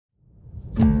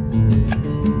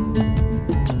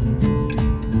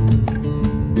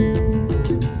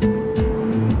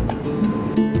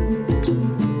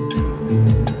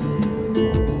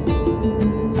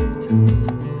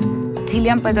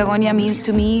and Patagonia means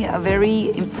to me a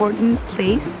very important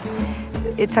place.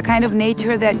 It's a kind of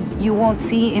nature that you won't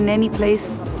see in any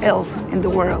place else in the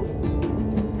world.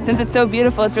 Since it's so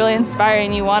beautiful, it's really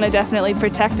inspiring. You want to definitely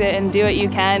protect it and do what you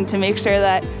can to make sure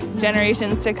that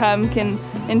generations to come can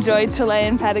enjoy Chile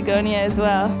and Patagonia as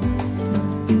well.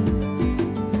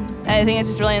 And I think it's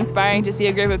just really inspiring to see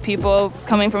a group of people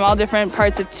coming from all different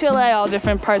parts of Chile, all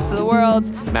different parts of the world.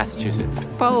 Massachusetts,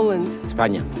 Poland,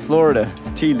 España, Florida,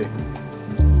 Chile.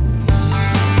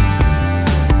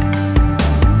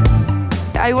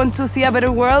 I want to see a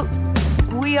better world.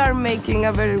 We are making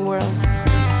a better world.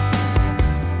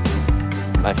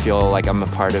 I feel like I'm a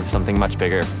part of something much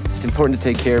bigger. It's important to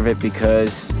take care of it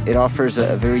because it offers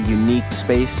a very unique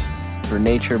space for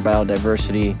nature,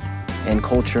 biodiversity, and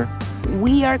culture.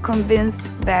 We are convinced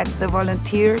that the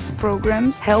volunteers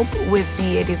programs help with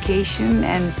the education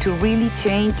and to really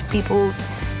change people's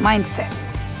mindset.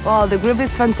 Well, the group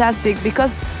is fantastic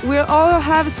because we all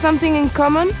have something in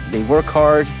common. They work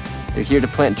hard, they're here to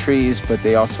plant trees, but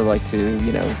they also like to,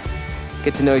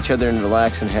 get to know each other and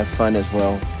relax and have fun as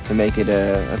well, to make it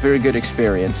a very good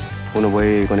experience. Uno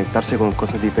puede conectarse con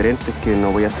cosas diferentes que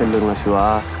no voy a hacerlo en una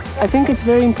ciudad. I think it's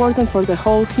very important for the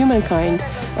whole humankind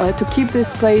to keep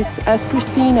this place as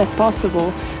pristine as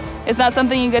possible. It's not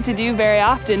something you get to do very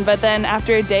often, but then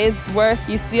after a day's work,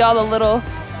 you see all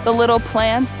the little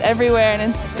plants everywhere,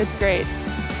 and it's great.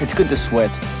 It's good to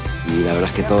sweat. Y la verdad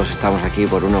es que todos estamos aquí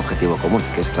por un objetivo común,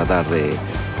 que es tratar de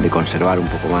conservar un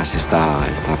poco más esta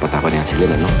Patagonia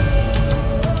chilena, ¿no?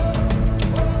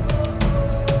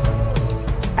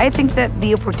 I think that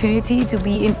the opportunity to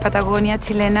be in Patagonia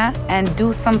Chilena and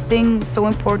do something so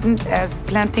important as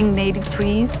planting native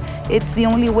trees, it's the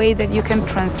only way that you can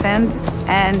transcend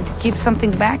and give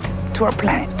something back to our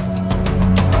planet.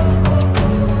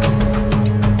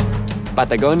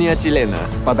 Patagonia Chilena.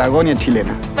 Patagonia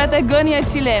Chilena. Patagonia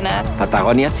Chilena.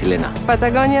 Patagonia chilena.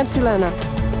 Patagonia Chilena.